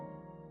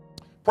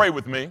Pray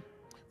with me.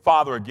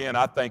 Father, again,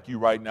 I thank you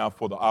right now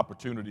for the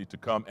opportunity to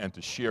come and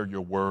to share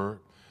your word.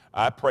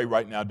 I pray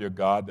right now, dear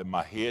God, that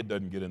my head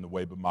doesn't get in the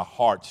way, but my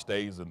heart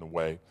stays in the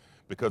way,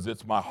 because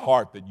it's my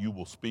heart that you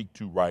will speak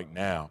to right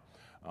now.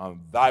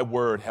 Thy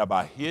word have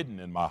I hidden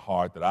in my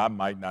heart that I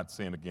might not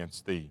sin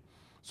against thee.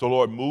 So,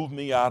 Lord, move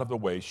me out of the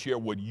way. Share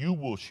what you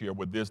will share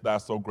with this thy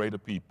so great a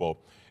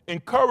people.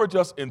 Encourage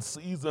us in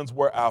seasons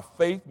where our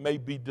faith may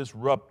be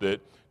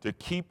disrupted to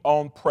keep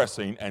on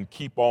pressing and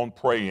keep on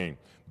praying.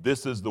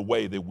 This is the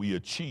way that we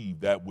achieve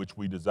that which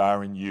we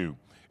desire in you.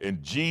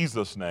 In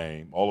Jesus'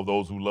 name, all of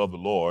those who love the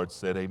Lord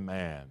said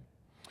amen.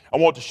 I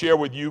want to share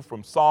with you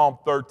from Psalm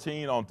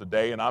 13 on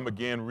today, and I'm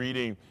again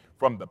reading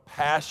from the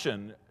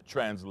Passion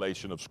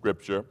translation of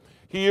Scripture.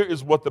 Here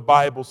is what the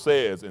Bible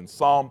says in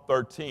Psalm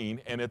 13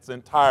 in its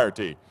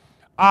entirety.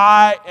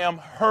 I am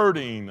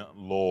hurting,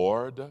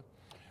 Lord.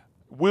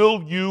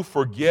 Will you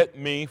forget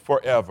me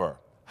forever?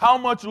 How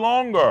much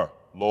longer,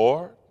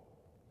 Lord?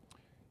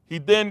 He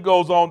then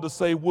goes on to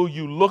say, will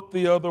you look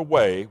the other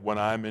way when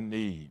I'm in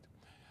need?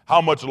 How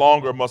much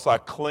longer must I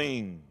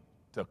cling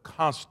to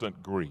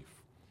constant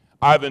grief?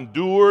 I've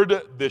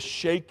endured the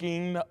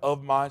shaking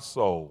of my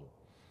soul.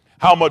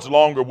 How much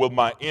longer will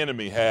my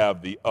enemy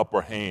have the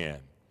upper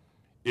hand?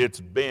 It's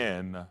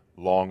been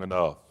long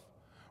enough.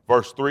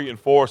 Verse 3 and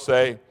 4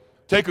 say,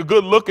 take a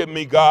good look at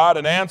me, God,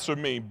 and answer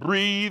me.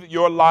 Breathe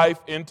your life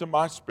into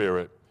my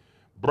spirit.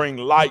 Bring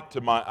light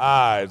to my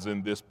eyes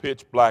in this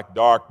pitch black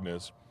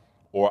darkness,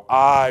 or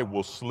I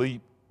will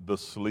sleep the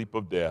sleep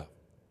of death.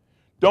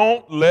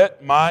 Don't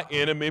let my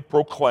enemy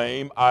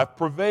proclaim I've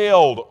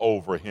prevailed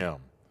over him,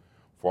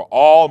 for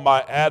all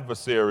my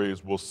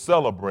adversaries will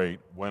celebrate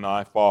when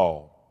I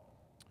fall.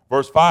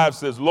 Verse 5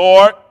 says,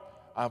 Lord,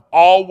 I've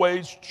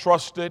always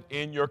trusted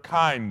in your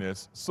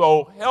kindness,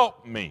 so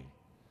help me.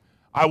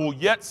 I will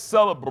yet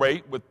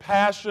celebrate with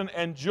passion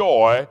and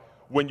joy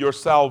when your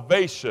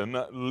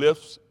salvation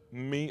lifts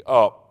me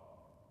up.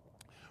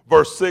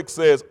 Verse 6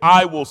 says,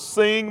 I will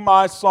sing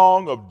my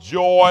song of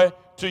joy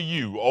to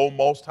you, O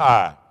Most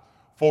High.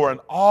 For in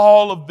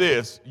all of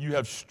this you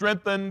have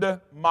strengthened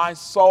my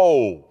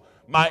soul.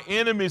 My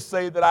enemies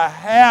say that I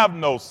have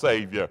no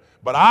Savior,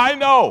 but I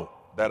know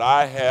that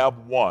I have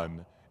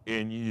one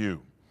in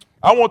you.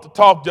 I want to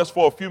talk just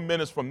for a few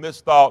minutes from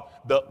this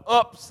thought, the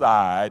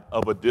upside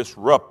of a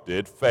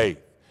disrupted faith.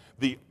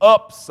 The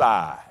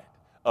upside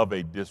of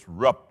a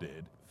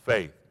disrupted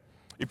faith.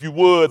 If you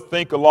would,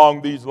 think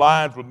along these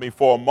lines with me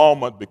for a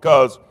moment,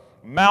 because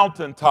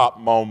mountaintop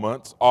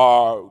moments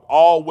are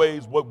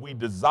always what we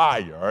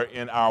desire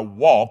in our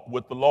walk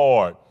with the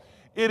Lord.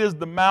 It is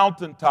the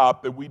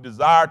mountaintop that we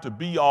desire to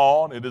be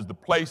on. It is the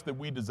place that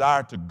we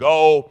desire to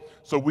go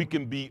so we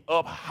can be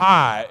up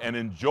high and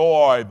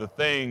enjoy the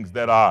things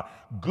that are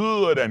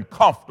good and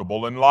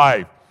comfortable in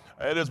life.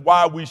 It is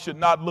why we should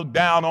not look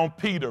down on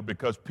Peter,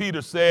 because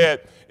Peter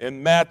said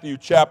in Matthew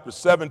chapter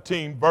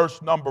 17,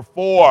 verse number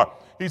 4,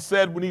 he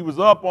said when he was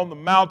up on the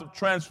Mount of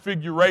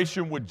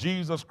Transfiguration with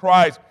Jesus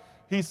Christ,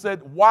 he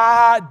said,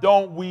 why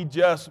don't we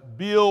just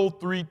build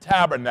 3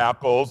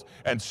 tabernacles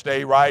and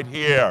stay right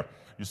here?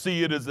 You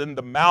see, it is in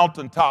the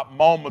mountaintop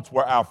moments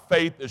where our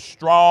faith is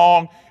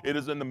strong. It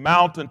is in the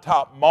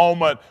mountaintop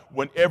moment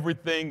when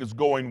everything is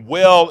going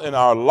well in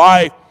our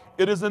life.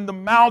 It is in the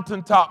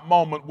mountaintop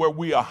moment where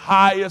we are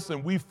highest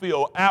and we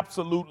feel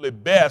absolutely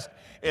best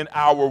in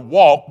our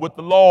walk with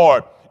the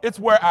Lord. It's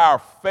where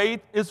our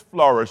faith is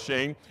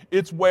flourishing.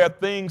 It's where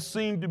things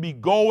seem to be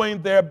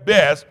going their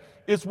best.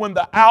 It's when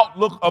the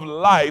outlook of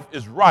life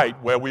is right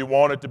where we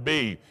want it to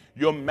be.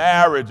 Your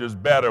marriage is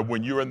better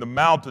when you're in the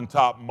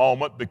mountaintop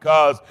moment,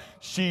 because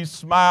she's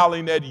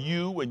smiling at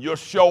you and your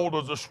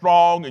shoulders are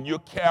strong and you're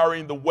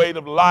carrying the weight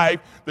of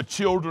life. The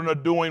children are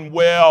doing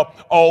well.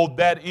 Oh,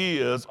 that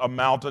is a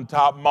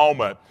mountaintop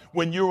moment.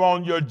 When you're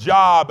on your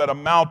job at a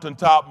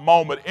mountaintop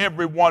moment,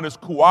 everyone is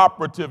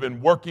cooperative and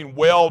working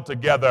well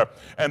together,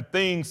 and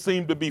things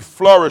seem to be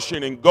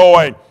flourishing and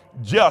going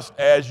just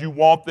as you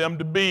want them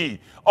to be.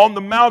 On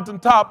the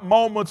mountaintop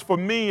moments for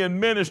me in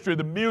ministry,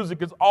 the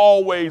music is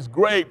always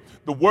great.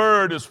 The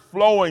word is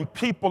flowing.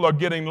 People are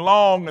getting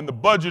along and the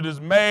budget is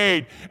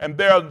made and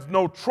there's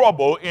no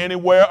trouble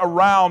anywhere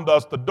around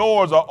us. The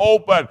doors are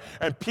open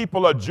and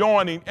people are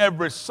joining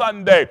every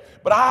Sunday.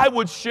 But I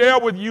would share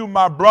with you,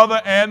 my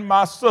brother and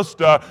my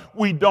sister,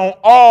 we don't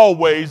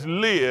always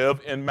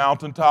live in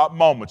mountaintop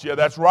moments. Yeah,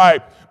 that's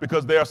right,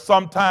 because there are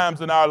some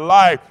times in our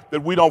life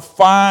that we don't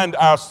find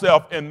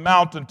ourselves in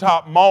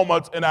mountaintop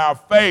moments in our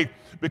faith.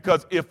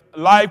 Because if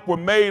life were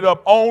made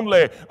up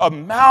only of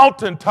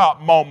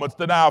mountaintop moments,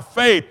 then our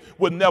faith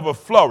would never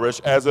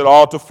flourish as it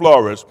ought to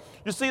flourish.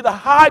 You see, the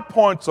high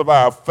points of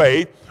our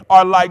faith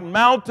are like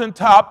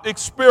mountaintop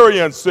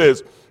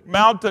experiences.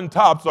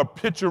 Mountaintops are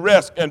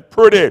picturesque and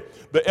pretty.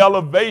 The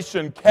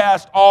elevation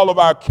casts all of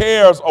our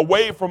cares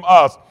away from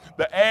us.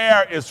 The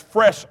air is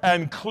fresh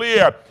and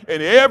clear,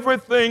 and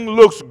everything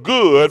looks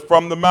good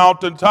from the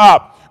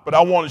mountaintop. But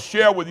I want to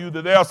share with you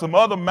that there are some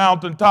other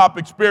mountaintop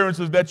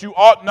experiences that you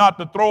ought not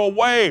to throw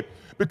away,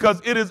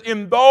 because it is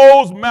in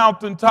those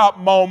mountaintop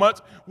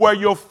moments where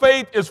your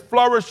faith is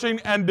flourishing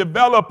and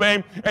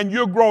developing and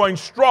you're growing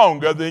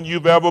stronger than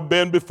you've ever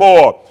been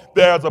before.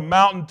 There's a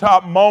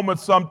mountaintop moment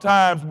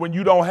sometimes when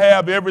you don't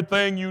have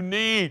everything you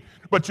need,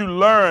 but you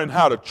learn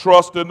how to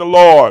trust in the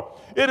Lord.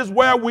 It is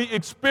where we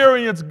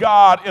experience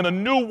God in a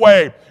new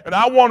way. And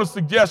I want to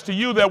suggest to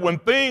you that when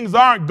things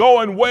aren't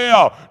going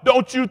well,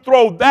 don't you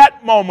throw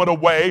that moment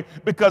away,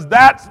 because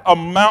that's a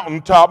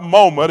mountaintop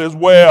moment as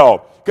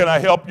well. Can I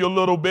help you a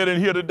little bit in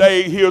here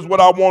today? Here's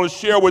what I want to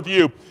share with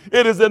you.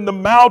 It is in the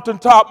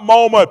mountaintop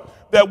moment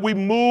that we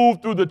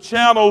move through the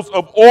channels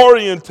of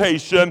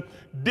orientation,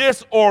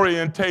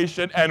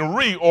 disorientation, and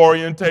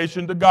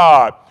reorientation to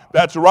God.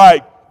 That's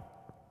right.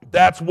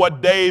 That's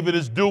what David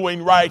is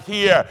doing right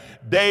here.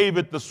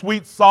 David, the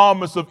sweet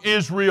psalmist of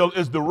Israel,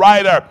 is the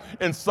writer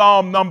in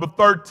Psalm number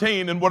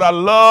 13. And what I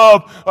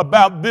love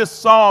about this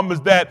psalm is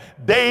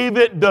that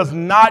David does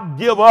not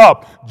give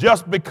up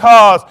just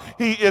because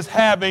he is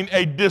having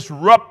a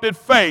disrupted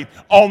faith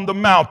on the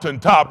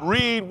mountaintop.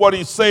 Read what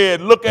he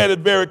said. Look at it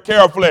very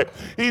carefully.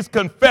 He's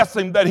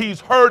confessing that he's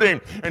hurting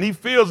and he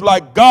feels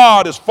like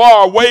God is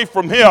far away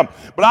from him.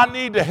 But I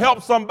need to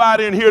help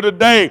somebody in here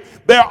today.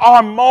 There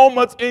are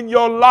moments in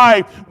your life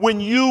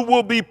when you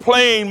will be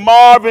playing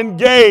Marvin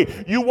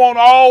Gaye. You won't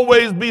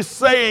always be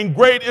saying,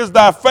 "Great is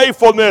thy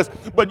faithfulness,"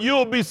 but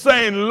you'll be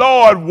saying,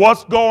 "Lord,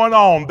 what's going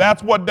on?"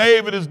 That's what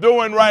David is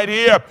doing right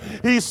here.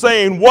 He's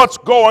saying, "What's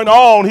going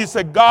on?" He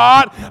said,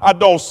 "God, I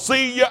don't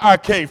see you. I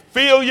can't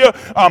feel you.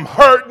 I'm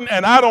hurting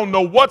and I don't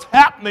know what's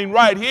happening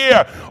right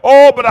here."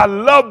 Oh, but I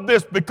love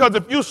this, because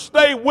if you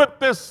stay with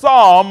this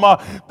psalm,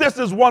 this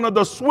is one of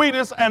the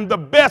sweetest and the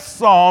best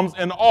psalms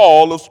in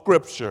all of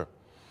Scripture.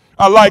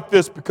 I like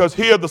this because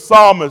here the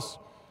psalmist,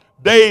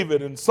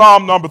 David, in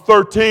Psalm number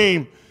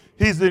 13,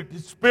 he's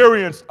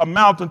experienced a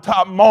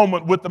mountaintop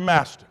moment with the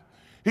Master.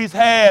 He's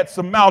had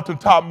some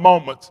mountaintop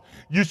moments.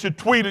 You should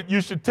tweet it,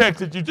 you should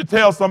text it, you should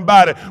tell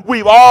somebody.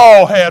 We've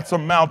all had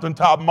some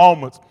mountaintop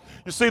moments.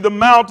 You see, the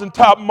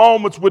mountaintop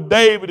moments with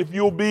David, if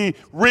you'll be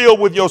real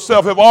with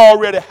yourself, have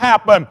already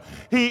happened.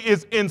 He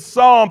is in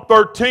Psalm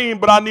 13,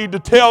 but I need to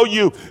tell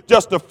you,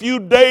 just a few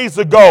days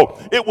ago,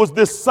 it was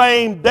this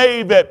same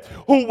David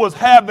who was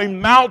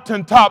having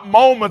mountaintop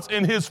moments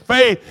in his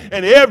faith,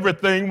 and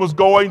everything was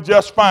going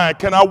just fine.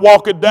 Can I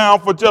walk it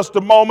down for just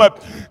a moment?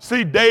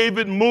 See,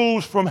 David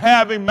moves from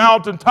having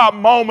mountaintop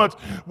moments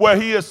where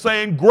he is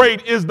saying,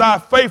 "Great is thy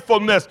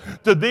faithfulness,"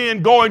 to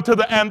then going to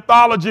the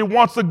anthology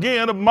once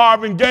again of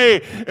Marvin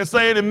Gaye and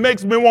saying, "It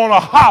makes me want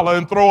to holler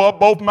and throw up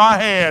both my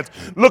hands."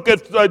 Look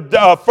at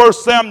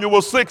 1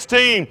 Samuel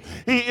 16.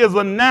 He is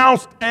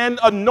announced and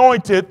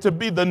anointed to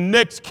be the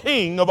next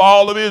king of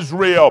all of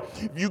Israel.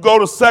 If you go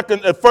to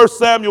 1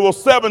 Samuel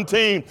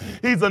 17,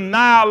 he's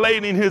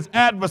annihilating his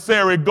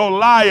adversary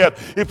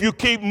Goliath. If you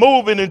keep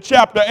moving in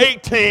chapter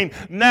 18,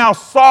 now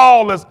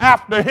Saul is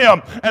after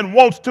him and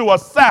wants to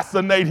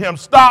assassinate him.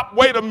 Stop,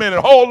 wait a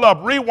minute, hold up,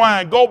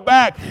 rewind, go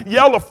back,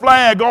 yellow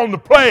flag on the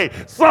play.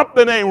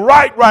 Something ain't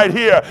right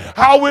here.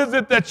 How is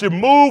it that you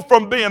move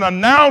from being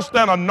announced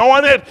and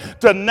anointed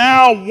to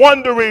now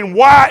wondering,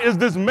 why is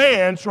this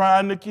man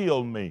trying to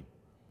kill me?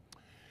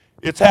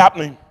 It's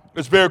happening.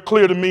 It's very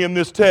clear to me in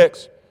this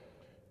text.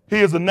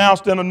 He is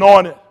announced and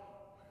anointed.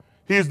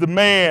 He is the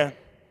man.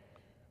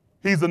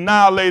 He's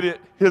annihilated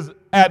his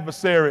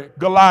adversary,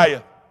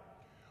 Goliath.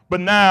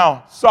 But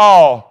now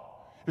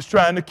Saul is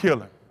trying to kill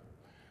him.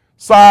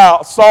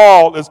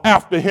 Saul is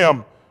after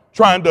him,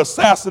 trying to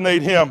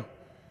assassinate him.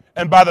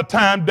 And by the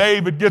time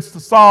David gets to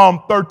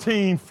Psalm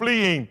 13,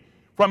 fleeing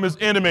from his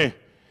enemy,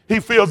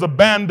 he feels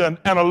abandoned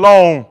and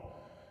alone,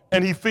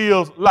 and he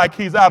feels like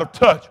he's out of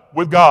touch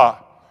with God.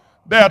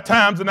 There are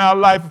times in our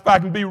life, if I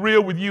can be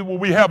real with you, where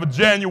we have a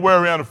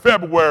January and a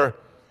February,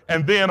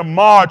 and then a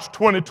March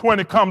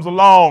 2020 comes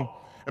along,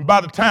 and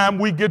by the time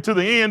we get to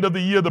the end of the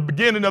year, the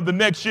beginning of the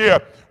next year,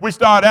 we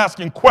start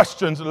asking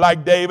questions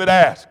like David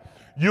asked.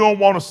 You don't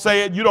want to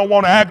say it, you don't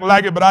want to act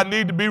like it, but I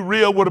need to be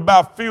real with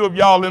about a few of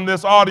y'all in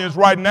this audience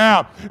right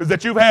now, is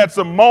that you've had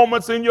some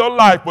moments in your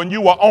life when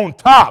you were on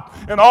top,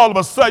 and all of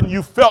a sudden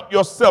you felt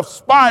yourself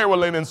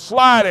spiraling and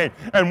sliding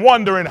and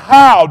wondering,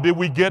 how did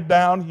we get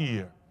down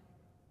here?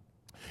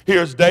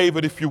 Here's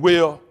David, if you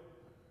will.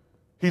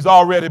 He's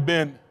already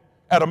been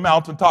at a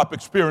mountaintop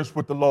experience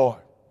with the Lord.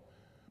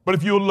 But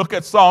if you look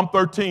at Psalm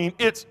 13,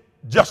 it's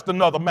just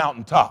another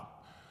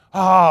mountaintop.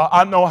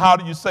 I know, how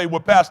do you say, well,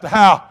 Pastor,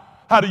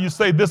 how do you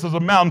say this is a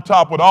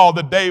mountaintop with all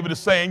that David is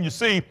saying? You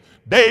see,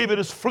 David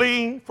is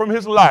fleeing from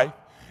his life,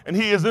 and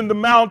he is in the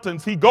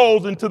mountains. He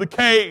goes into the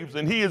caves,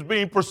 and he is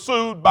being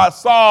pursued by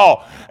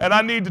Saul. And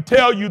I need to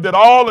tell you that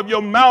all of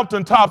your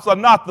mountaintops are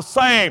not the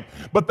same,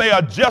 but they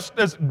are just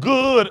as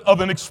good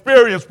of an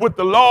experience with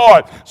the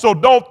Lord. So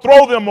don't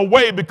throw them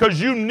away, because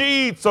you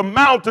need some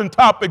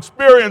mountaintop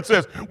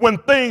experiences when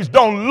things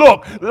don't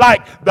look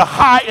like the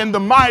high and the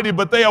mighty,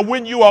 but they are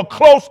when you are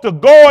close to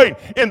going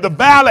in the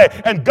valley,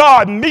 and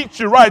God meets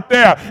you right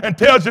there and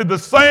tells you the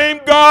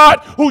same God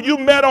who you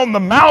met on the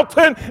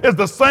mountain is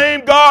the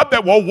same God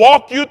that will to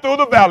walk you through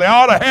the valley.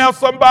 I ought to have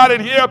somebody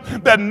in here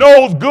that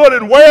knows good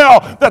and well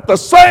that the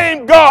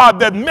same God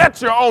that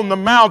met you on the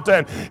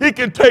mountain, he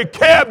can take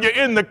care of you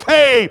in the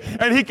cave,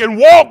 and he can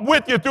walk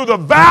with you through the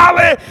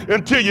valley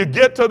until you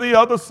get to the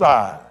other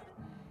side.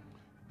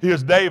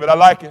 Here's David. I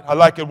like it. I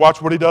like it.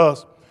 Watch what he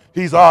does.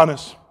 He's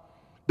honest.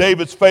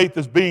 David's faith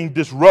is being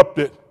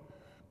disrupted,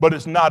 but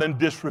it's not in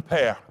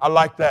disrepair. I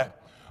like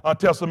that. I'll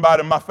tell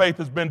somebody, my faith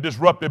has been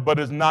disrupted, but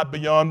it's not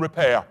beyond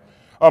repair.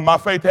 My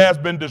faith has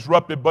been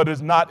disrupted, but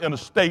is not in a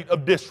state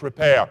of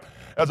disrepair.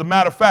 As a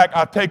matter of fact,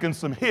 I've taken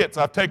some hits,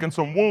 I've taken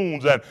some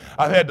wounds, and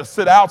I've had to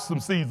sit out some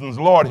seasons.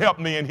 Lord, help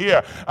me in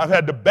here. I've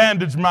had to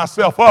bandage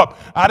myself up.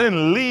 I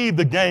didn't leave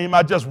the game.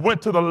 I just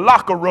went to the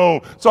locker room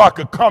so I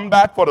could come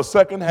back for the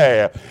second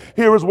half.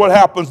 Here is what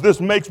happens.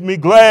 This makes me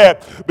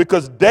glad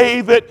because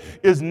David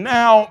is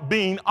now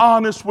being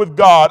honest with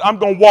God. I'm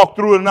going to walk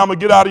through it and I'm going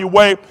to get out of your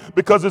way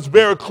because it's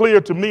very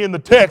clear to me in the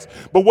text.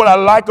 But what I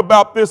like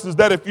about this is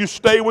that if you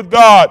stay with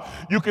God,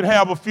 you can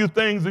have a few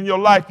things in your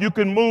life. You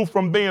can move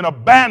from being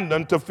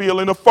abandoned to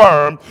feeling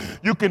affirmed.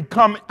 You can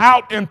come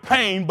out in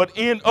pain but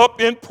end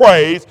up in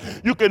praise.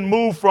 You can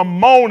move from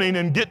moaning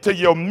and get to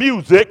your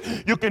music.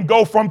 You can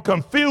go from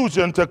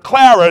confusion to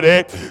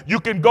clarity. You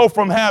can go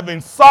from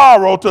having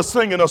sorrow to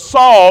singing a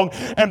song,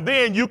 and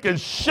then you can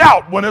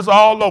shout when it's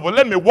all over.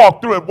 Let me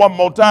walk through it one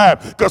more time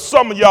because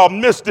some of y'all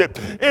missed it.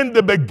 In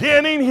the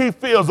beginning, he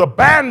feels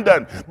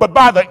abandoned, but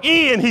by the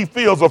end, he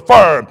feels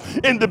affirmed.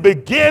 In the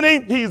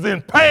beginning, he's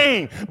in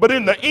pain, but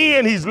in the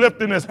end, he's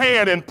lifting his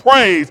hand in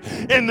praise.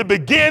 In the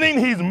beginning,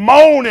 he's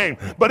moaning,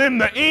 but in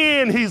the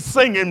end, he's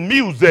singing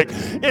music.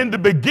 In the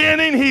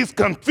beginning, he's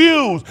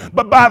confused,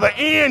 but by the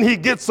end, he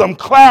gets some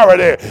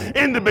clarity.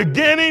 In the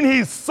beginning,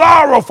 he's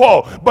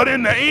sorrowful, but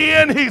in the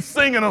end, he's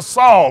singing a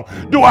song.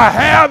 Do I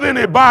have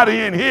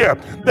anybody in here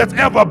that's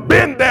ever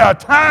been there a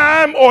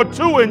time or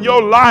two in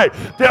your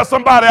life? Tell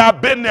somebody,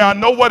 I've been there. I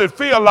know what it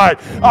feels like.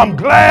 I'm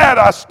glad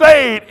I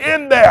stayed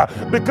in there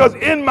because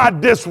in my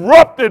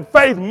disrupted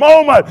faith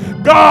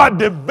moment, God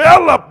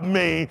developed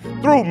me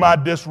through my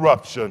disruption.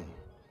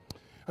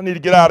 I need to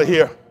get out of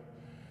here.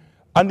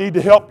 I need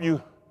to help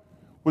you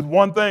with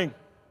one thing.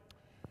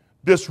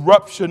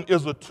 Disruption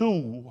is a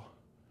tool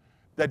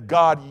that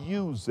God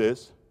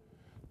uses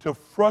to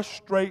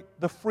frustrate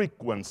the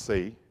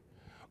frequency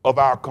of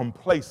our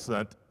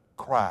complacent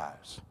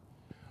cries.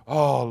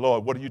 Oh,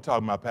 Lord, what are you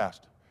talking about,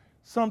 Pastor?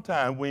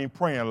 Sometimes we ain't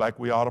praying like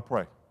we ought to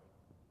pray.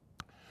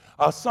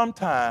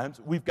 Sometimes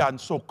we've gotten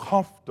so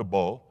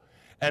comfortable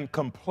and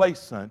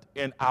complacent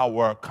in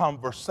our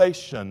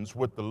conversations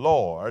with the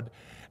Lord.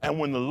 And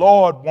when the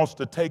Lord wants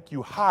to take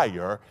you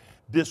higher,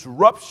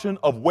 disruption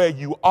of where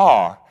you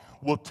are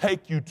will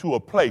take you to a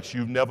place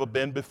you've never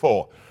been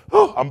before.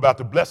 I'm about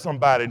to bless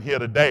somebody in here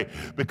today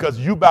because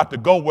you're about to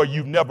go where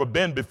you've never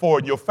been before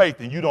in your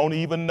faith and you don't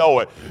even know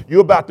it.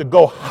 You're about to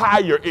go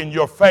higher in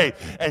your faith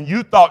and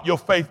you thought your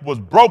faith was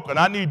broken.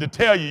 I need to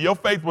tell you, your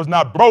faith was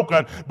not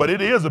broken, but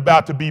it is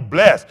about to be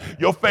blessed.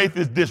 Your faith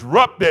is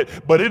disrupted,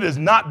 but it is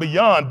not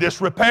beyond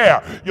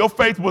disrepair. Your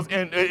faith was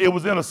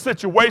in a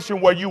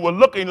situation where you were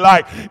looking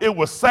like it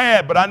was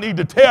sad, but I need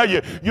to tell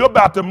you, you're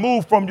about to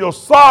move from your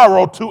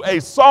sorrow to a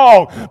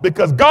song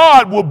because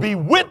God will be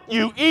with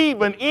you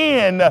even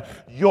in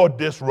your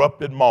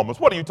disrupted moments.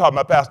 What are you talking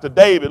about, Pastor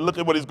David? Look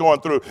at what he's going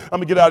through. I'm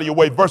going to get out of your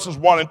way. Verses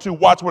 1 and 2,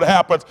 watch what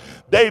happens.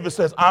 David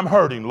says, I'm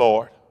hurting,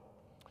 Lord.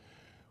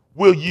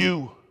 Will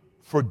you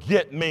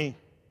forget me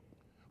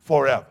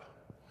forever?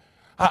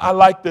 I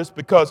like this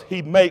because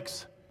he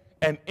makes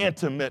an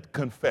intimate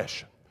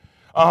confession.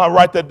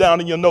 Write that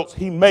down in your notes.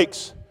 He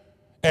makes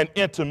an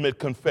intimate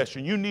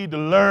confession. You need to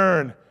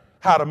learn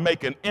how to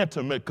make an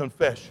intimate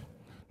confession.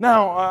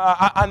 Now,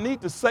 I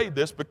need to say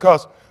this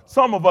because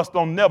some of us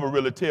don't never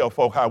really tell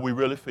folk how we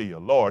really feel.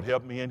 Lord,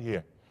 help me in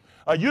here.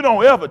 You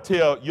don't ever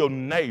tell your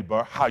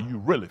neighbor how you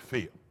really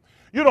feel.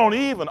 You don't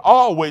even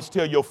always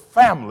tell your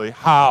family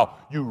how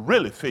you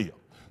really feel.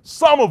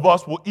 Some of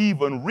us will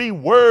even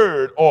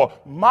reword or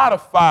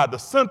modify the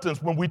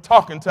sentence when we're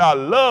talking to our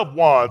loved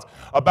ones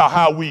about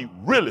how we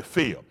really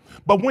feel.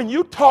 But when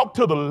you talk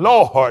to the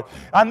Lord,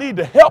 I need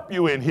to help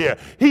you in here.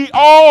 He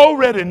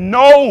already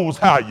knows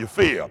how you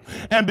feel.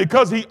 And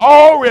because he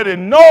already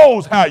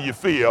knows how you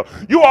feel,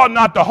 you ought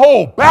not to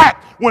hold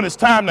back when it's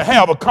time to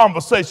have a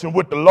conversation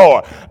with the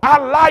Lord. I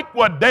like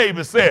what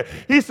David said.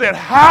 He said,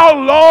 how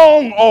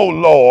long, O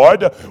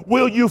Lord,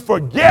 will you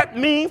forget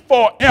me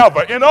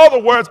forever? In other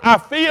words, I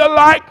feel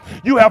like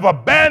you have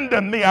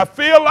abandoned me. I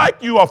feel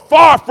like you are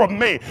far from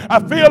me. I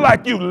feel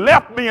like you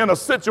left me in a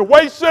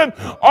situation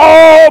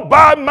all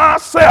by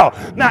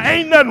myself. Now,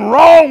 ain't nothing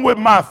wrong with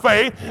my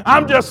faith.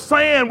 I'm just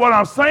saying what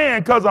I'm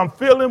saying because I'm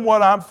feeling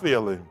what I'm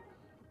feeling.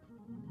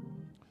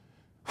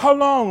 How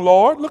long,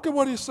 Lord? Look at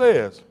what he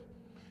says.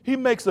 He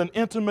makes an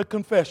intimate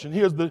confession.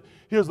 Here's the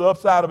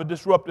upside of a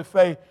disruptive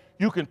faith.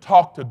 You can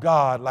talk to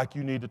God like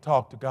you need to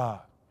talk to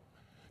God.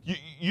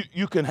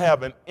 You can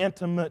have an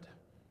intimate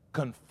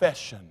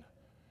confession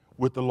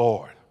with the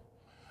Lord.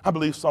 I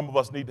believe some of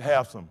us need to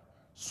have some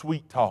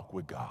sweet talk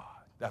with God.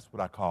 That's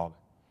what I call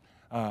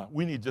it.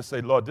 we need to just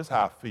say, Lord, this is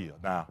how I feel.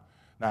 Now,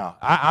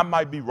 I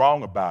might be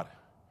wrong about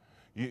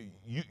it.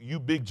 You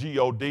big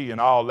G-O-D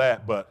and all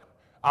that, but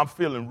I'm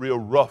feeling real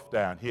rough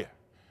down here.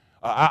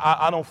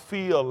 I don't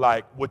feel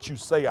like what you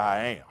say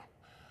I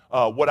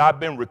am. What I've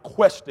been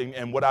requesting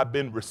and what I've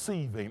been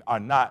receiving are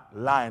not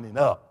lining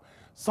up.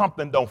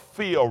 Something don't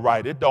feel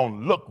right. It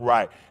don't look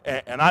right.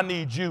 And I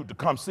need you to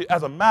come see.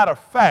 As a matter of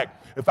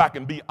fact, if I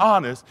can be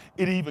honest,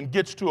 it even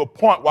gets to a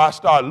point where I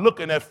start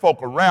looking at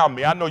folk around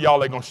me. I know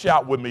y'all ain't going to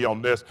shout with me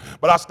on this,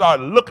 but I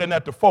started looking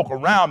at the folk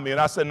around me and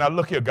I said, now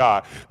look here,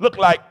 God. Look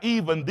like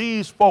even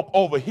these folk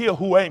over here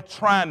who ain't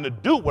trying to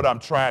do what I'm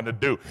trying to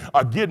do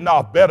are getting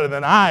off better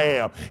than I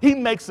am. He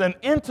makes an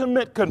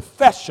intimate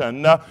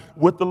confession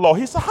with the Lord.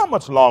 He said, how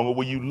much longer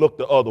will you look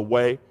the other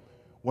way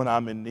when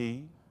I'm in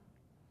need?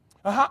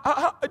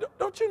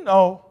 Don't you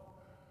know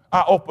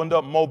I opened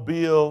up more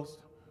bills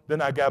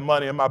than I got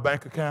money in my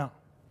bank account?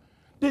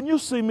 Didn't you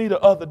see me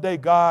the other day,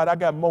 God? I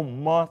got more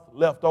month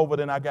left over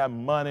than I got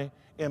money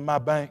in my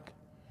bank.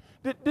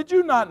 Did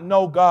you not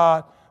know,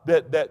 God,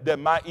 that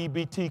my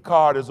EBT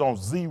card is on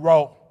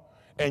 0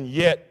 and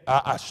yet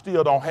I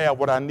still don't have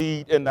what I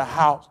need in the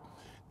house?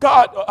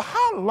 God,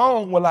 how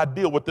long will I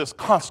deal with this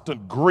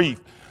constant grief?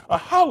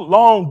 How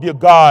long, dear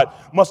God,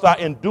 must I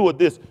endure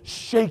this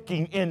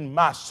shaking in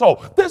my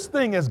soul? This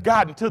thing has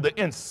gotten to the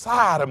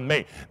inside of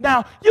me.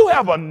 Now, you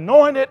have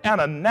anointed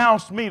and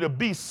announced me to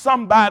be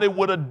somebody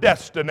with a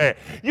destiny.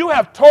 You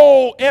have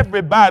told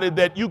everybody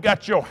that you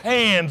got your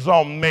hands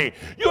on me.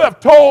 You have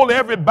told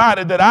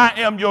everybody that I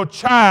am your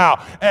child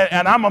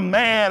and I'm a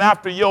man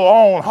after your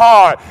own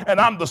heart and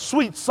I'm the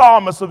sweet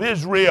psalmist of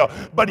Israel.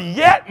 But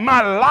yet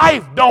my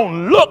life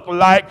don't look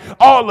like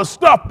all the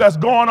stuff that's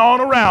going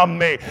on around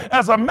me.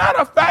 As a matter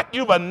of fact,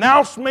 you've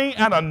announced me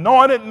and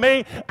anointed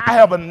me. I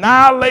have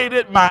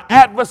annihilated my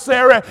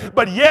adversary,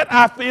 but yet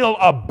I feel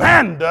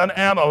abandoned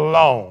and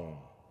alone.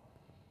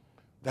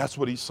 That's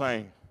what he's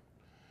saying.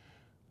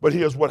 But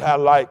here's what I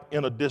like: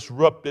 in a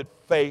disrupted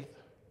faith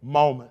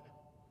moment,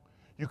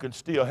 you can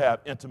still have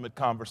intimate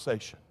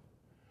conversation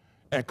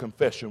and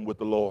confession with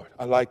the Lord.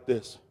 I like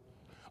this.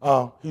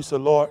 He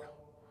said, Lord,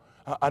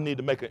 I need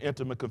to make an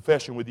intimate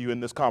confession with you in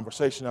this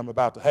conversation I'm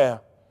about to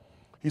have.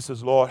 He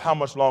says, Lord, how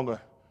much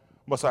longer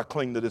must I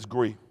cling to this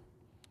grief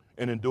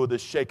and endure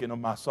this shaking of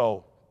my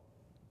soul?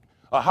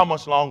 How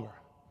much longer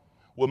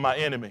will my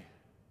enemy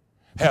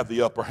have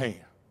the upper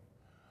hand?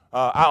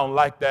 I don't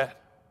like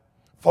that.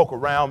 Folk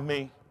around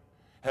me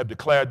have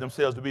declared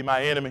themselves to be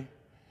my enemy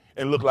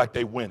and look like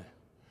they winning.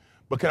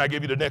 But can I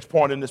give you the next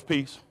point in this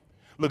piece?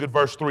 Look at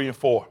verse 3 and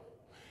 4.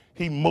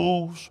 He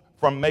moves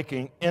from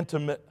making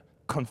intimate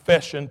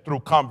confession through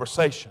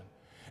conversation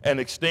and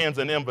extends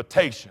an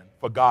invitation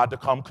for God to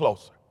come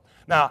closer.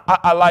 Now,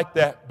 I like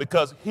that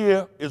because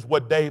here is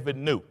what David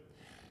knew.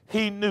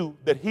 He knew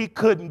that he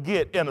couldn't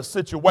get in a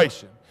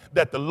situation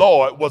that the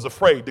Lord was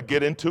afraid to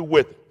get into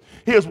with him.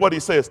 Here's what he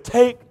says: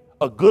 take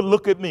a good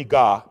look at me,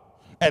 God,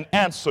 and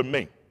answer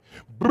me.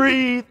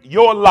 Breathe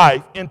your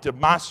life into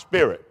my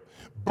spirit.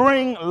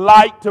 Bring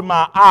light to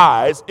my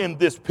eyes in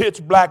this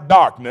pitch black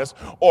darkness,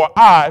 or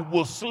I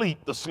will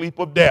sleep the sleep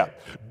of death.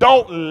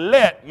 Don't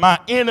let my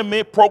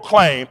enemy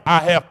proclaim I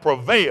have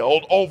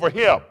prevailed over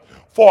him.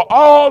 For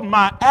all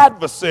my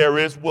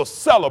adversaries will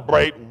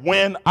celebrate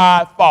when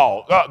I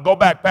fall. Go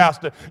back,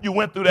 Pastor. You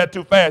went through that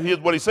too fast. Here's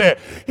what he said.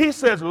 He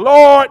says,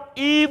 Lord,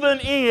 even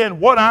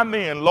in what I'm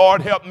in,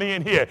 Lord, help me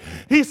in here.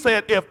 He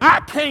said, if I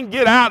can't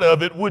get out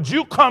of it, would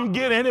you come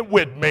get in it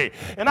with me?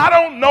 And I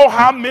don't know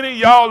how many of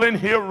y'all in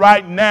here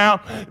right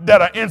now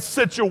that are in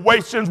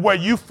situations where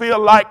you feel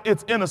like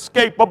it's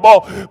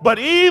inescapable. But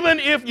even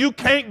if you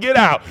can't get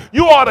out,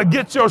 you ought to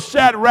get your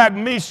Shadrach,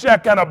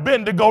 Meshach, and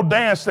Abednego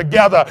dance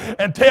together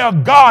and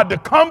tell God to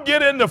come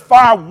get in the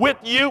fire with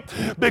you,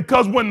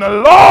 because when the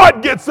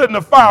Lord gets in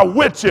the fire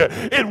with you,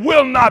 it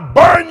will not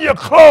burn your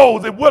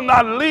clothes. It will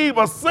not leave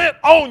a scent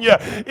on you.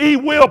 He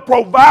will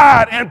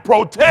provide and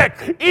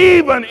protect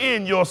even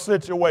in your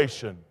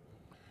situation.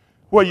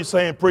 What are you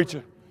saying,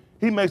 preacher?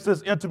 He makes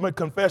this intimate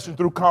confession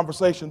through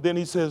conversation. Then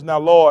he says, now,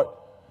 Lord,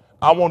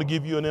 I want to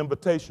give you an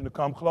invitation to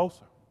come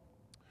closer.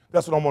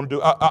 That's what I want to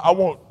do. I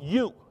want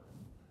you.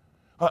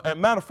 As a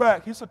matter of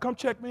fact, he said, come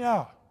check me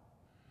out.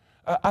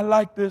 I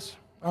like this.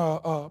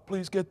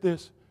 Please get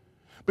this.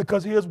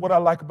 Because here's what I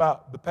like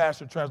about the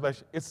Passion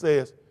Translation. It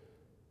says,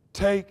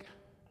 take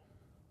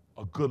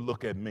a good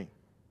look at me.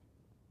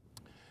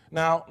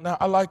 Now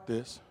I like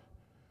this.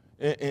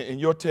 In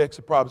your text,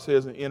 it probably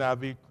says in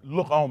NIV,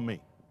 look on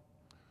me.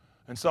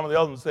 And some of the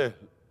other ones say,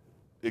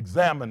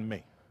 examine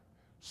me,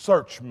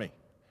 search me.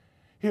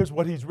 Here's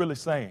what he's really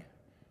saying.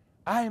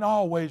 I ain't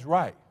always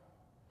right.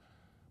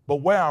 But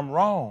where I'm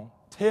wrong,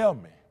 tell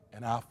me,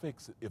 and I'll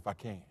fix it if I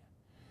can.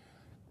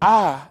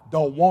 I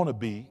don't want to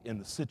be in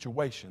the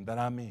situation that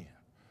I'm in.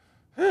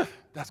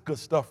 That's good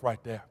stuff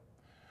right there.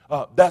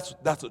 That's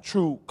a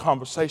true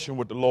conversation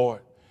with the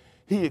Lord.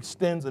 He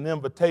extends an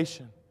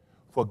invitation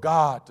for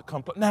God to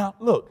come. Now,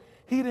 look,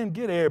 he didn't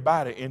get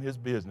everybody in his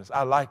business.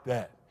 I like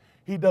that.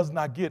 He does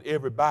not get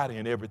everybody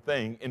and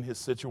everything in his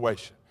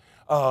situation.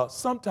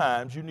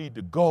 Sometimes you need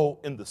to go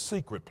in the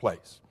secret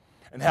place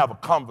and have a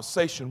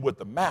conversation with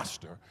the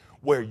master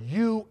where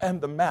you and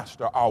the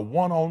master are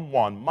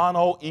one-on-one,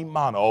 mano a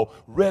mano,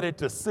 ready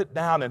to sit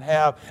down and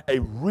have a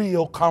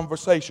real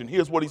conversation.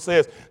 Here's what he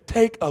says: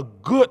 take a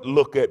good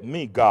look at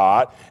me,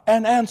 God,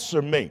 and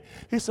answer me.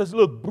 He says,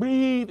 look,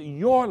 breathe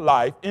your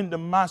life into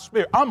my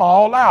spirit. I'm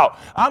all out.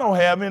 I don't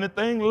have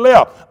anything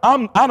left.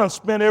 I done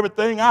spent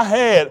everything I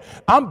had.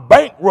 I'm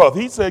bankrupt.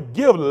 He said,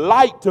 give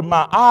light to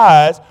my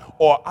eyes,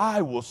 or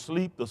I will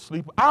sleep the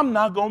sleep. I'm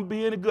not going to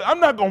be any good. I'm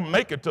not going to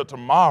make it till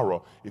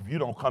tomorrow if you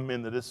don't come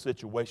into this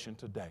situation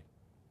today.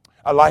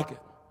 I like it.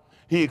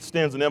 He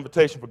extends an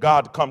invitation for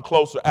God to come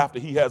closer after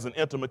he has an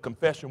intimate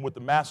confession with the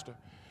master.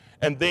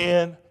 And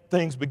then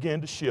things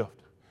begin to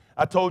shift.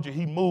 I told you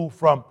he moved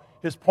from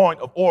his point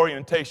of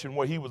orientation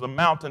where he was a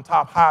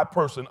mountaintop high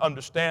person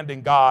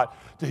understanding God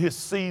to his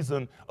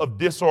season of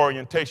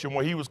disorientation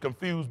where he was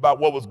confused by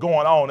what was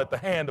going on at the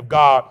hand of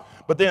God.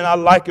 But then I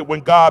like it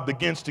when God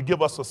begins to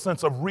give us a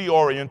sense of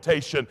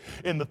reorientation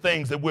in the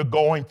things that we're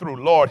going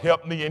through. Lord,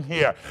 help me in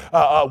here.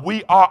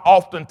 We are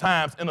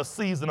oftentimes in a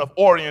season of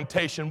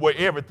orientation where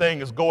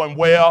everything is going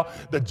well.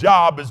 The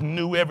job is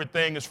new.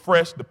 Everything is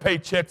fresh. The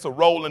paychecks are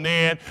rolling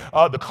in.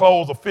 The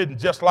clothes are fitting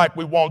just like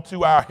we want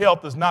to. Our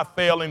health is not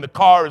failing. The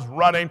car is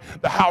running.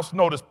 The house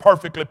note is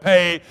perfectly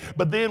paid.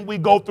 But then we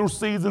go through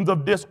seasons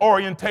of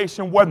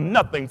disorientation where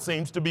nothing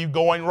seems to be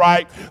going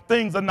right.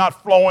 Things are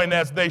not flowing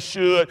as they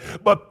should.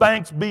 But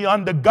thanks be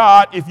unto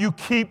God if you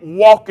keep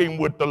walking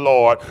with the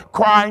Lord,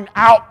 crying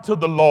out to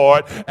the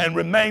Lord, and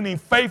remaining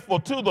faithful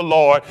to the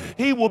Lord.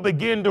 He will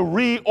begin to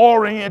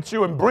reorient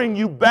you and bring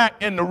you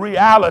back into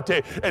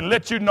reality and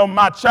let you know,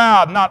 my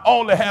child, not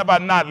only have I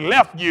not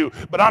left you,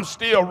 but I'm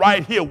still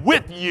right here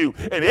with you,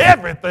 and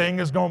everything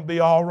is going to be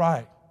all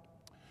right.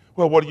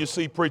 Well, what do you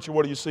see, preacher?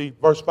 What do you see?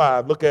 Verse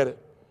 5, look at it.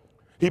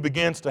 He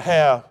begins to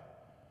have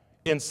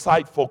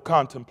insightful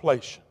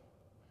contemplation.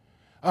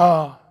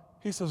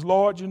 He says,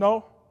 Lord, you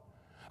know,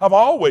 I've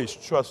always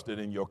trusted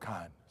in your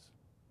kindness.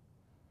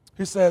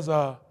 He says,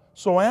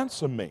 so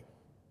answer me.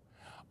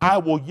 I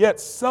will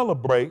yet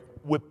celebrate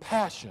with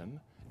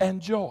passion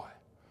and joy.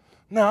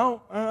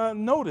 Now,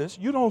 notice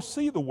you don't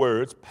see the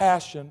words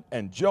passion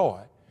and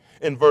joy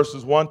in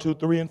verses 1, 2,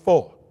 3, and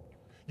 4.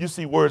 You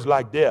see words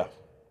like death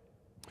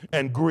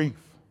and grief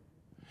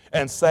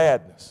and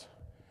sadness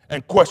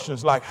and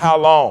questions like how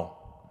long,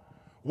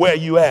 where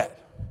you at,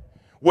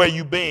 where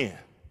you been,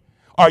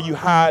 are you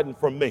hiding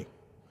from me?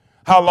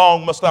 How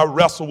long must I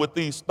wrestle with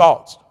these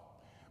thoughts?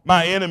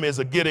 My enemies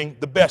are getting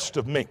the best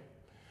of me.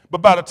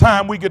 But by the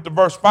time we get to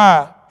verse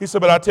 5, he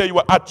said, but I tell you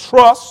what, I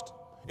trust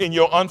in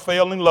your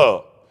unfailing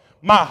love.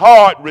 My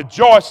heart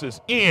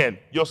rejoices in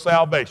your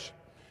salvation.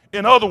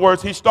 In other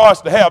words, he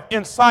starts to have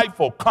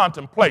insightful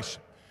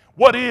contemplation.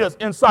 What is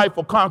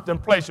insightful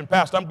contemplation,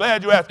 Pastor? I'm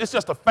glad you asked. It's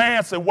just a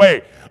fancy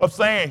way of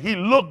saying he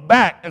looked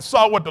back and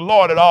saw what the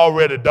Lord had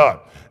already done.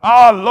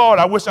 Oh, Lord,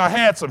 I wish I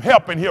had some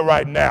help in here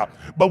right now.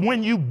 But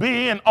when you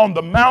being on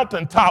the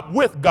mountaintop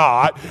with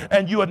God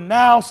and you are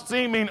now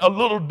seeming a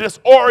little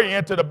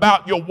disoriented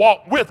about your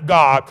walk with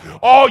God,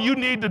 all you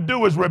need to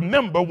do is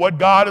remember what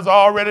God has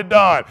already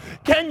done.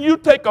 Can you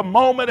take a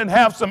moment and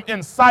have some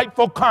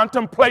insightful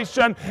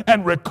contemplation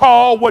and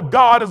recall what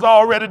God has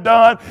already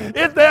done?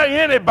 Is there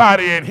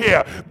anybody in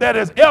here that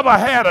has ever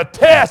had a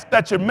test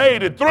that you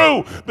made it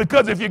through?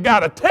 Because if you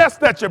got a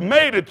test that you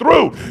made it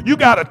through, you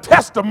got a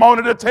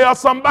testimony to tell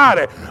somebody.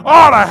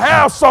 Ought to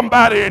have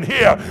somebody in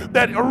here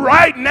that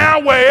right now,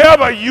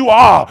 wherever you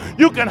are,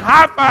 you can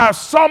high five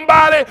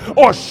somebody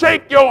or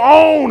shake your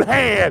own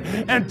hand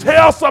and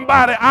tell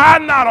somebody, I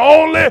not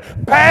only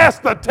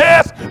passed the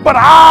test, but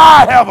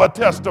I have a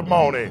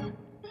testimony.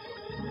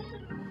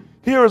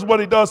 Here is what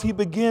he does. He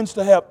begins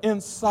to have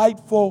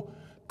insightful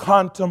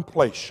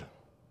contemplation.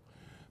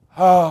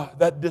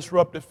 That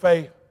disrupted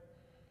faith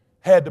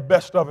had the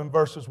best of him,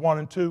 verses 1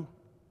 and 2.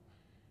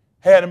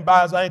 Had him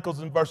by his ankles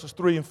in verses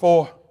 3 and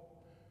 4.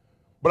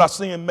 But I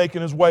see him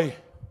making his way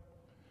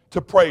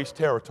to praise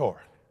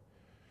territory.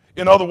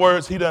 In other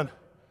words, he done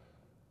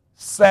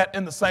sat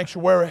in the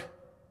sanctuary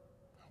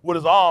with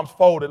his arms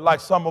folded like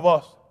some of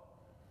us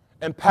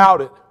and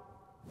pouted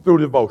through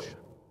devotion.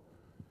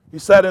 He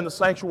sat in the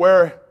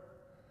sanctuary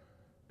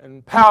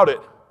and pouted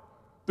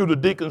through the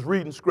deacons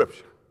reading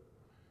scripture.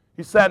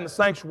 He sat in the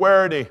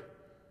sanctuary and he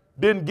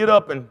didn't get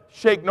up and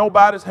shake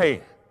nobody's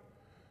hand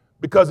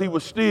because he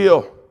was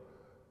still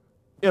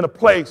in a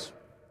place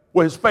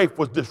where his faith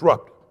was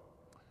disrupted.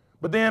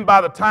 But then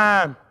by the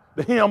time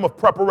the hymn of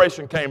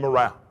preparation came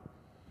around,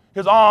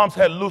 his arms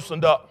had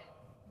loosened up.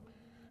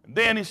 And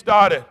then he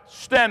started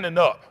standing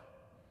up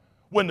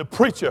when the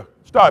preacher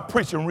started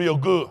preaching real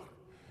good.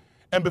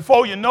 And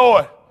before you know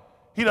it,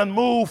 he done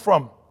moved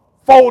from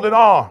folded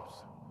arms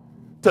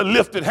to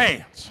lifted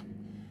hands.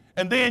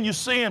 And then you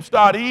see him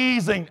start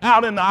easing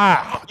out in the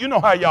aisle. You know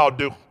how y'all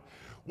do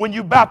when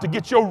you're about to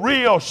get your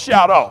real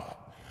shout off,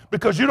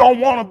 because you don't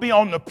want to be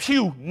on the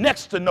pew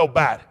next to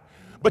nobody,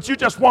 but you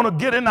just want to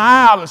get in the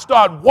aisle and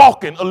start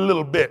walking a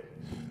little bit.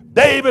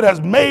 David has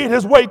made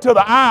his way to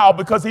the aisle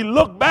because he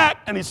looked back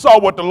and he saw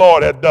what the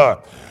Lord had done.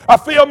 I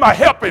feel my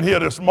help in here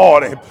this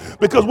morning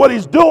because what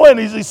he's doing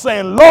is he's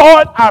saying,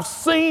 Lord, I've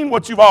seen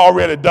what you've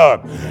already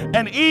done.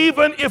 And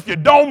even if you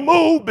don't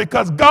move,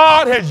 because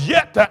God has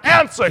yet to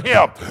answer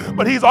him,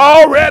 but he's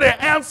already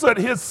answered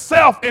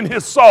himself in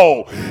his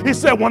soul. He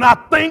said, when I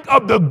think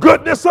of the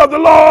goodness of the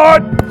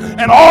Lord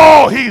and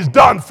all he's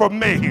done for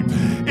me,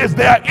 is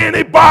there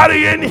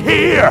anybody in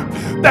here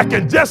that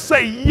can just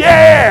say,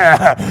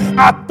 yeah,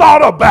 I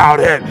thought about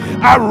it.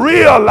 I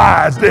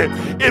realized it.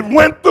 It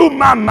went through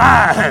my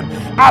mind.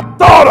 I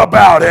thought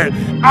about it.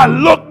 I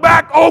looked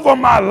back over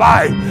my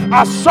life.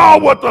 I saw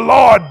what the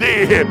Lord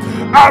did.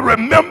 I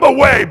remember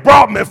where he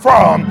brought me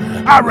from.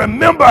 I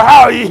remember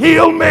how he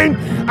healed me.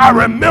 I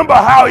remember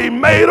how he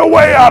made a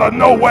way out of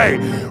no way.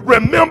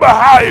 Remember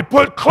how he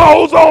put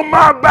clothes on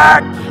my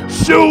back,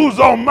 shoes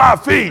on my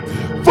feet,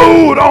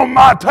 food on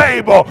my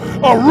table,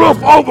 a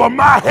roof over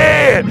my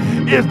head.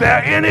 Is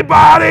there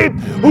anybody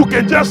who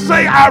can just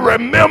say, I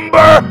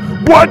remember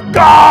what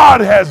God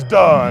has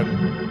done?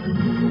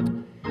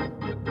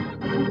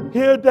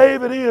 Here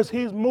David is.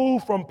 He's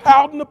moved from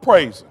pouting to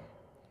praising.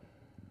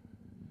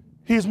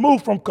 He's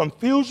moved from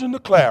confusion to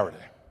clarity.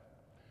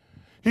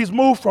 He's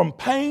moved from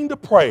pain to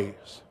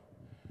praise.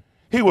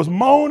 He was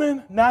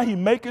moaning, now he's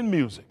making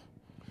music.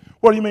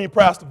 What do you mean,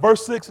 Pastor?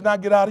 Verse 6, and now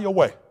get out of your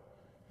way.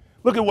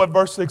 Look at what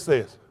verse 6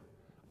 says.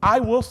 I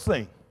will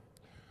sing.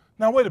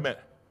 Now, wait a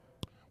minute.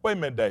 Wait a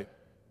minute, Dave.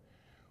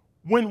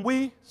 When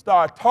we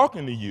start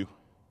talking to you,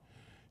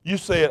 you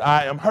said,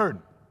 I am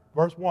hurting.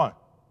 Verse 1.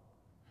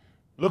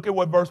 Look at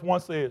what verse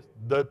 1 says,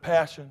 the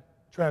Passion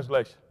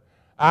Translation.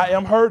 I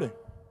am hurting.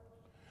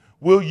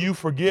 Will you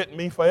forget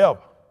me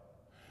forever?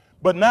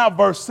 But now,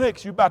 verse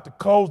 6, you're about to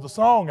close the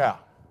song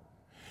out.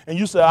 And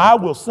you say, I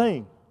will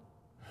sing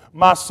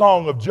my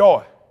song of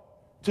joy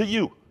to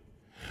you.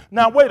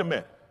 Now, wait a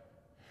minute.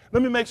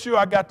 Let me make sure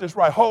I got this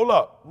right. Hold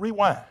up.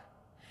 Rewind.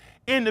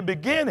 In the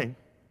beginning,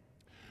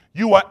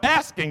 you were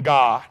asking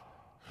God,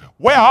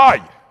 where are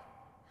you?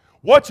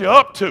 What you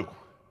up to?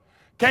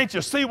 Can't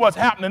you see what's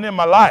happening in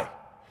my life?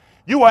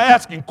 You were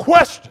asking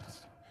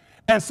questions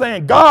and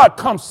saying, God,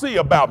 come see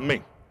about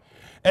me.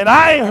 And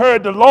I ain't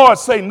heard the Lord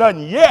say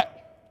nothing yet.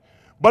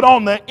 But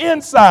on the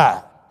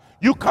inside,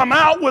 you come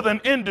out with an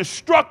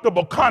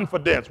indestructible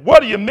confidence.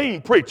 What do you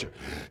mean, preacher?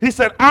 He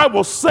said, I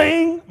will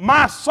sing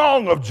my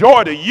song of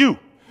joy to you,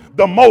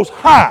 the Most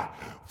High.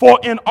 For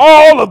in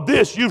all of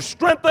this, you've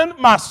strengthened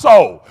my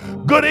soul.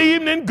 Good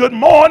evening, good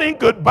morning,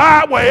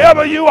 goodbye,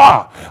 wherever you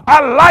are.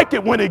 I like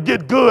it when it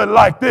gets good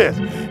like this.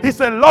 He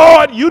said,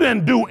 Lord, you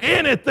didn't do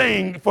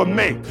anything for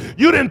me.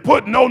 You didn't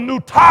put no new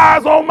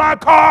tires on my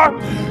car.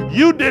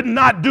 You did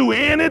not do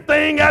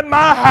anything at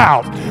my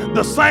house.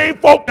 The same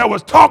folk that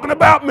was talking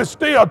about me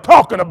still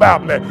talking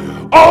about me.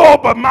 Oh,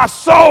 but my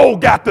soul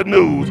got the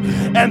news.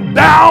 And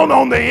down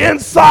on the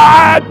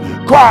inside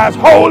cries,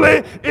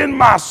 holy in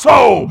my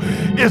soul.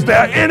 Is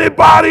there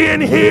anybody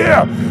in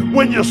here,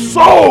 when your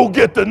soul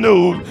get the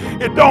news,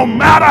 it don't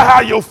matter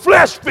how your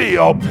flesh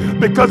feel,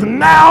 because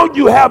now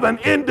you have an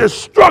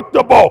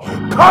indestructible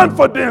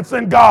confidence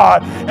in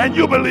God, and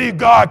you believe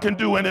God can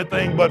do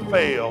anything but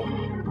fail.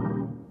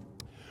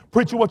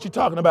 Preacher, what you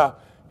talking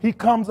about? He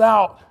comes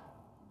out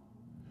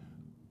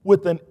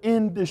with an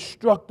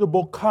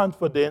indestructible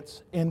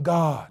confidence in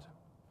God.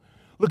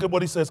 Look at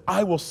what he says.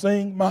 I will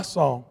sing my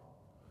song.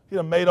 He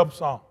done made up a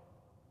song.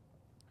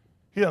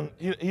 He done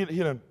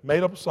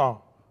made up a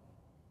song.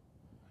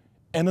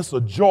 And it's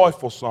a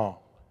joyful song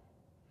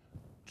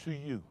to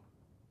you,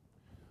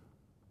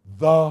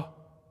 the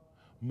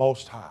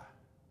Most High.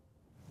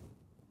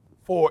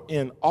 For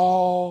in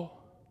all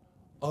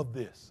of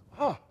this,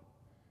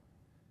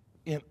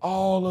 in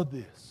all of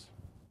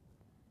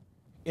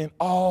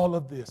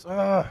this,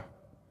 I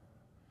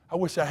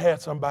wish I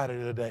had somebody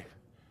today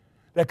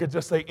that could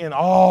just say, in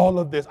all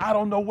of this. I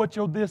don't know what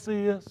your this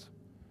is,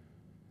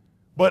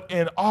 but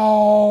in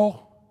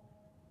all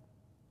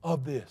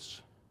of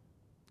this,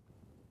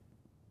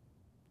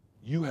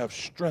 you have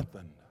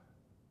strengthened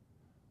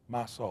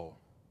my soul.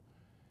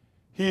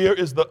 Here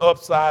is the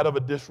upside of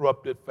a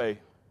disrupted faith.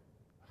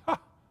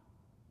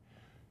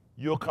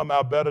 You'll come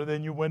out better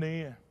than you went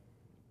in.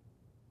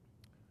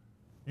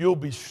 You'll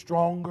be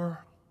stronger.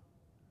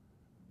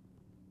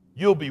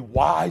 You'll be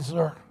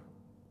wiser.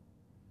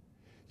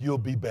 You'll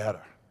be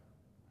better.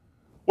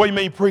 What do you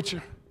mean,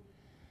 preacher?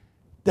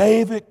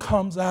 David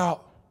comes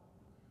out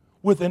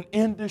with an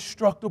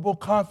indestructible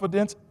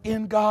confidence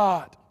in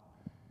God.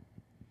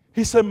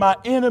 He said, my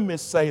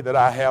enemies say that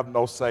I have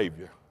no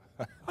Savior.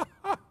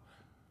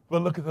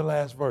 But look at the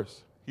last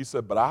verse. He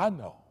said, but I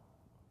know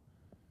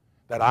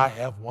that I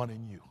have one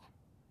in you.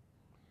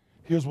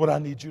 Here's what I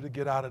need you to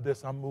get out of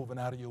this. I'm moving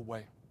out of your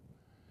way.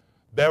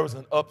 There is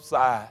an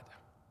upside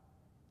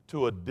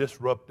to a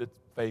disrupted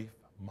faith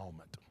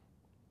moment.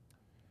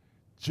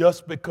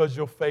 Just because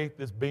your faith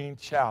is being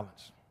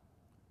challenged.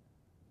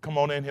 Come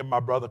on in here,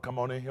 my brother. Come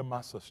on in here,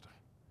 my sister.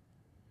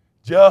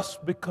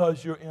 Just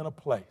because you're in a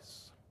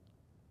place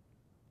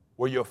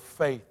where your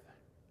faith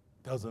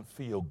doesn't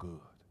feel good,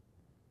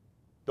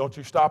 Don't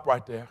you stop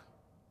right there.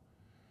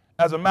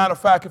 As a matter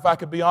of fact, if I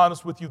could be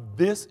honest with you,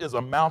 this is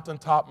a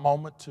mountaintop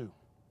moment too.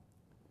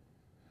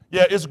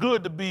 Yeah, it's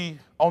good to be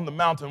on the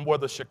mountain where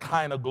the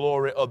Shekinah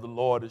glory of the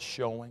Lord is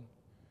showing,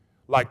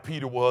 like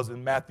Peter was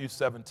in Matthew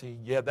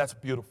 17. Yeah, that's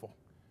beautiful.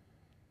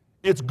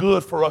 It's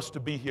good for us to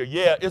be here.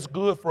 Yeah, it's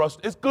good for us.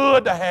 It's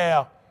good to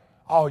have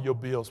all your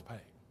bills paid.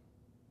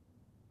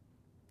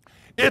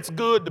 It's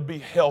good to be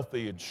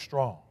healthy and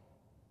strong.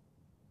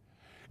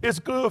 It's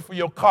good for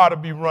your car to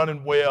be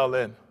running well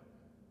and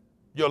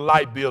your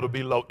light bill to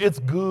be low. It's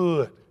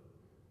good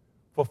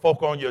for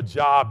folk on your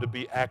job to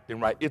be acting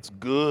right. It's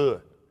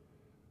good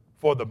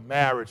for the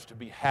marriage to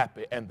be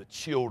happy and the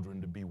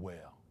children to be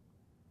well.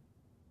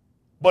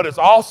 But it's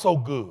also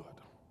good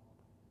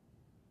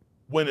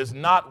when it's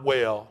not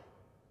well,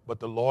 but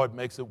the Lord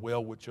makes it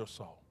well with your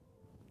soul.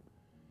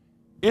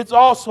 It's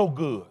also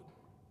good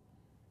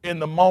in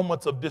the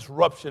moments of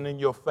disruption in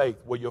your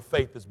faith, where your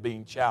faith is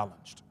being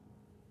challenged,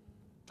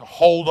 to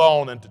hold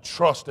on and to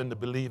trust and to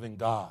believe in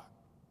God.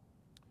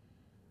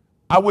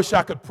 I wish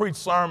I could preach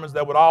sermons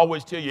that would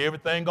always tell you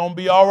everything gonna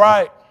be all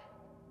right,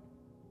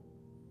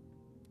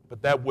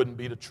 but that wouldn't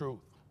be the truth.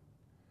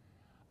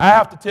 I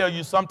have to tell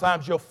you,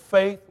 sometimes your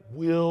faith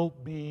will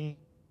be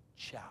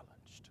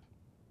challenged.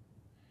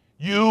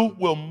 You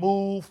will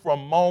move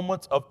from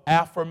moments of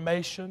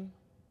affirmation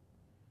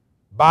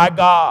by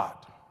God,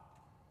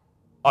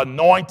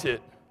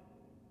 anointed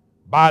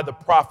by the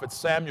prophet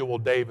Samuel,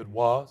 David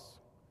was,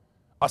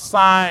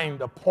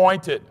 assigned,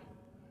 appointed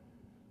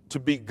to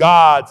be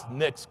God's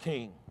next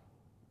king,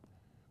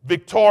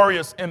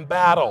 victorious in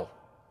battle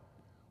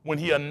when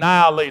he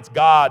annihilates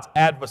God's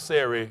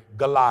adversary,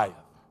 Goliath.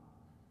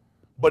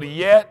 But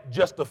yet,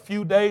 just a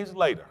few days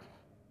later,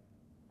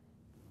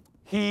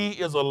 he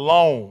is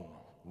alone,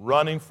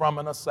 running from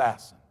an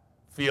assassin,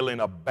 feeling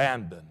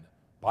abandoned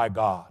by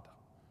God.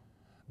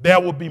 There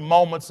will be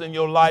moments in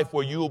your life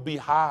where you will be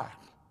high.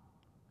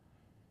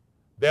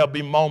 There'll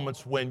be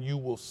moments when you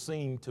will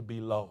seem to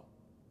be low.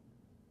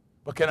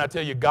 But can I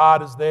tell you,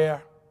 God is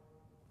there?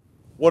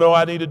 What do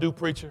I need to do,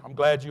 preacher? I'm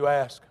glad you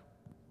asked.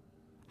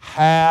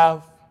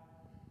 Have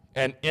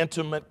an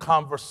intimate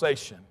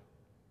conversation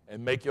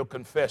and make your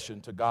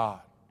confession to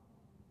God.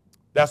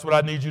 That's what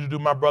I need you to do,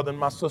 my brother and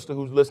my sister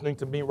who's listening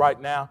to me right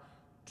now.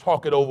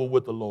 Talk it over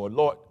with the Lord.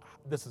 Lord,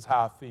 this is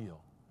how I feel.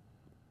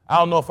 I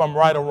don't know if I'm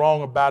right or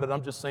wrong about it.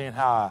 I'm just saying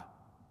how I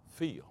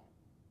feel.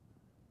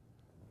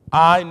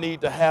 I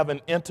need to have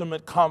an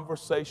intimate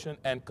conversation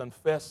and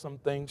confess some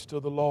things to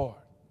the Lord.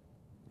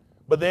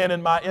 But then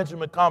in my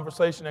intimate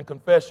conversation and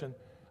confession,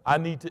 I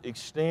need to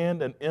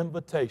extend an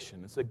invitation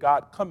and say,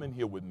 God, come in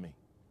here with me.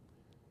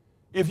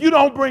 If you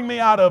don't bring me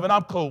out of it,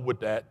 I'm cool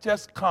with that.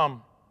 Just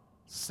come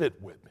sit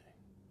with me.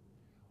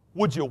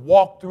 Would you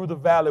walk through the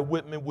valley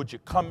with me? Would you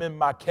come in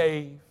my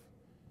cave?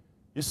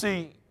 You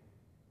see,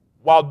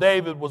 while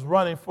David was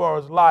running for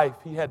his life,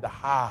 he had to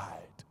hide.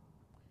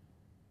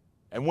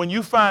 And when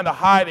you find a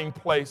hiding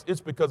place, it's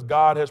because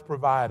God has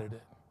provided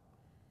it.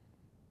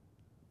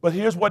 But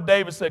here's what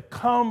David said,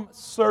 come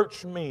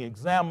search me,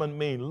 examine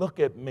me, look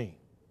at me.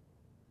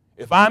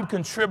 If I'm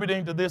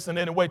contributing to this in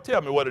any way,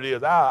 tell me what it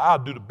is. I'll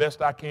do the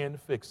best I can to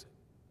fix it.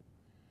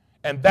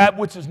 And that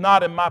which is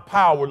not in my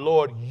power,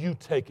 Lord, you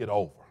take it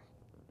over.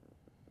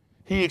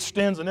 He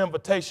extends an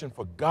invitation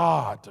for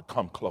God to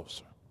come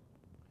closer.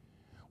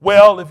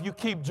 Well, if you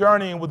keep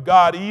journeying with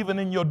God, even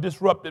in your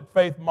disrupted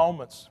faith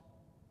moments,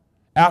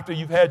 after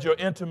you've had your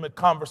intimate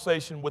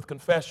conversation with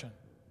confession,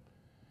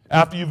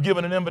 after you've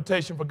given an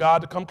invitation for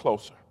God to come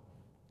closer,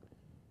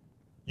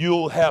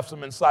 you'll have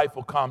some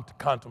insightful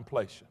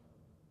contemplation.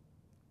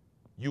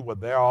 You were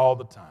there all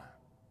the time.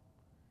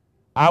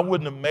 I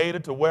wouldn't have made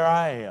it to where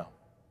I am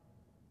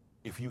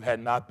if you had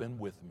not been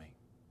with me.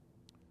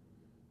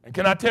 And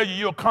can I tell you,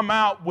 you'll come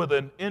out with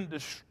an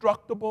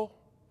indestructible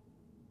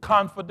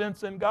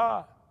confidence in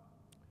God.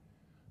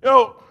 You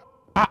know,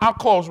 I'll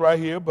close right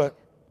here, but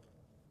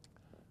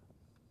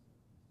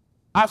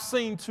I've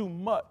seen too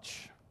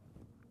much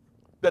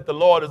that the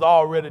Lord has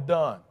already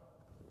done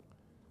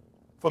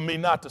for me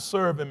not to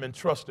serve him and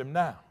trust him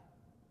now.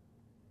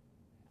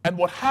 And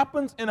what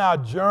happens in our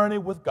journey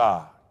with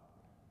God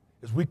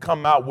is we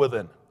come out with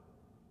an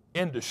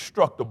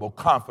indestructible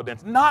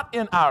confidence, not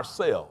in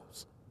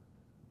ourselves,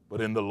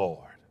 but in the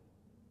Lord.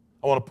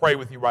 I want to pray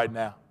with you right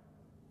now.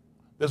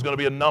 There's going to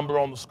be a number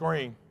on the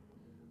screen.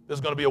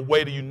 There's going to be a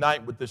way to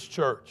unite with this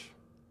church.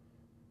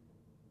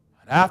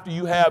 And after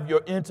you have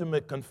your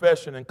intimate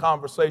confession and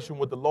conversation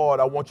with the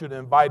Lord, I want you to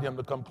invite him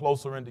to come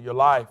closer into your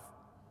life.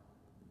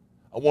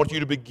 I want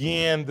you to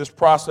begin this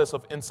process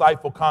of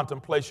insightful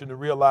contemplation to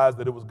realize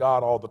that it was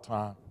God all the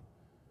time.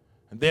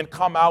 And then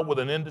come out with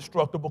an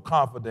indestructible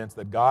confidence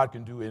that God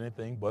can do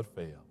anything but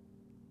fail.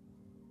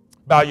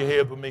 Bow your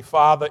head with me.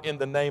 Father, in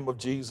the name of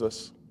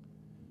Jesus,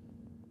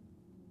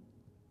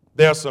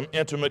 there are some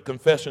intimate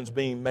confessions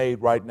being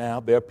made right now.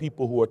 There are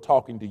people who are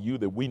talking to you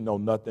that we know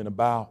nothing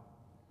about.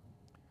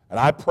 And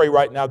I pray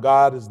right now,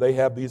 God, as they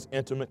have these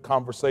intimate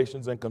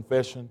conversations and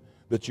confession,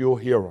 that you'll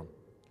hear them.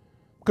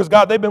 Because,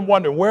 God, they've been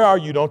wondering, where are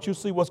you? Don't you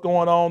see what's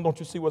going on? Don't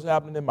you see what's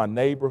happening in my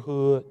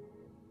neighborhood?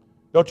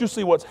 Don't you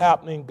see what's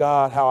happening,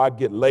 God, how I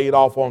get laid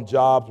off on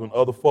jobs when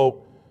other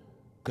folk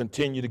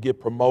continue to get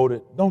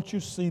promoted? Don't you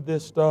see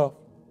this stuff?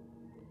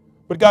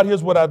 But, God,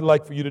 here's what I'd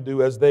like for you to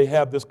do as they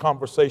have this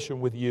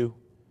conversation with you.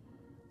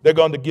 They're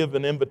going to give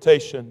an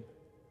invitation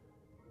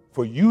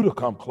for you to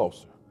come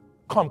closer.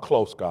 Come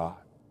close, God.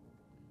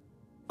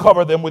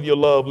 Cover them with your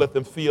love. Let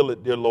them feel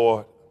it, dear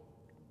Lord.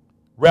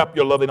 Wrap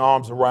your loving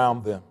arms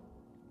around them.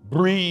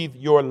 Breathe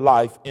your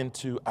life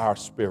into our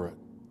spirit.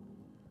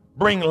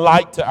 Bring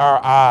light to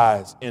our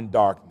eyes in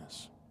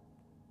darkness.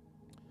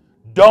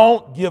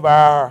 Don't give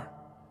our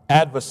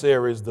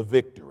adversaries the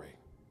victory.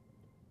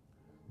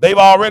 They've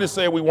already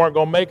said we weren't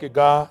going to make it,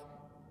 God.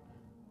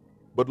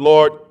 But,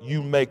 Lord,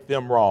 you make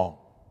them wrong.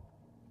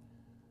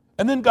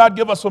 And then, God,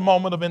 give us a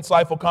moment of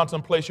insightful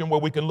contemplation where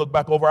we can look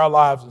back over our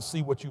lives and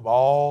see what you've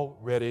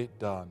already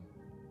done.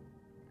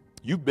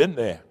 You've been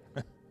there.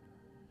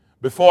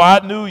 Before I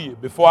knew you,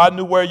 before I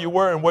knew where you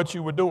were and what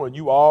you were doing,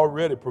 you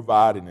already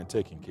provided and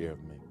taking care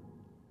of me.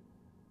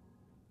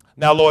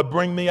 Now, Lord,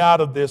 bring me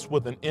out of this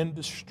with an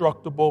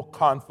indestructible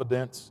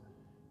confidence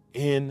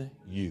in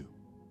you.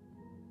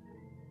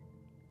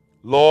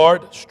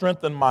 Lord,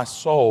 strengthen my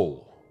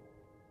soul.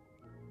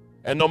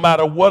 And no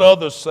matter what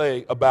others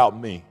say about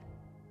me,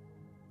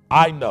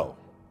 I know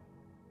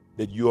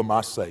that you are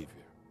my Savior.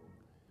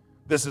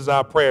 This is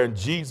our prayer in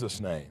Jesus'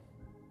 name.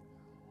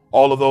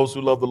 All of those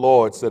who love the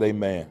Lord said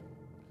amen.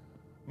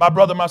 My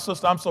brother, my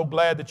sister, I'm so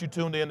glad that you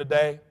tuned in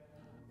today.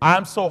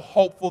 I'm so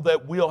hopeful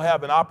that we'll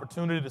have an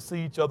opportunity to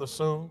see each other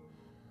soon.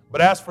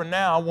 But as for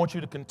now, I want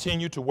you to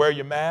continue to wear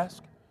your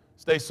mask,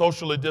 stay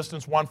socially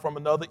distanced one from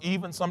another,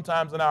 even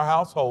sometimes in our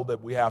household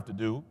that we have to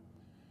do.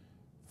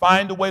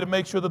 Find a way to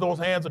make sure that those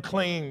hands are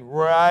clean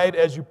right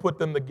as you put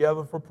them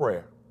together for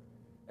prayer.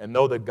 And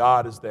know that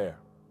God is there.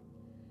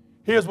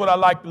 Here's what I'd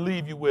like to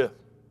leave you with.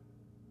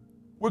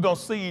 We're going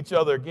to see each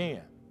other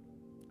again.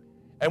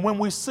 And when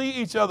we see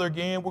each other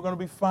again, we're going to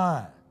be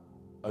fine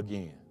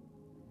again.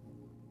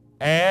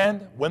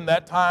 And when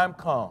that time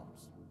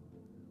comes,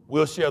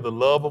 we'll share the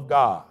love of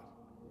God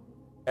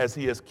as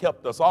he has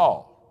kept us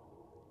all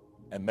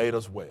and made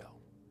us well.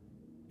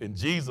 In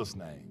Jesus'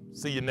 name,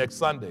 see you next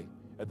Sunday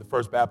at the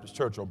First Baptist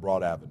Church on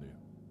Broad Avenue.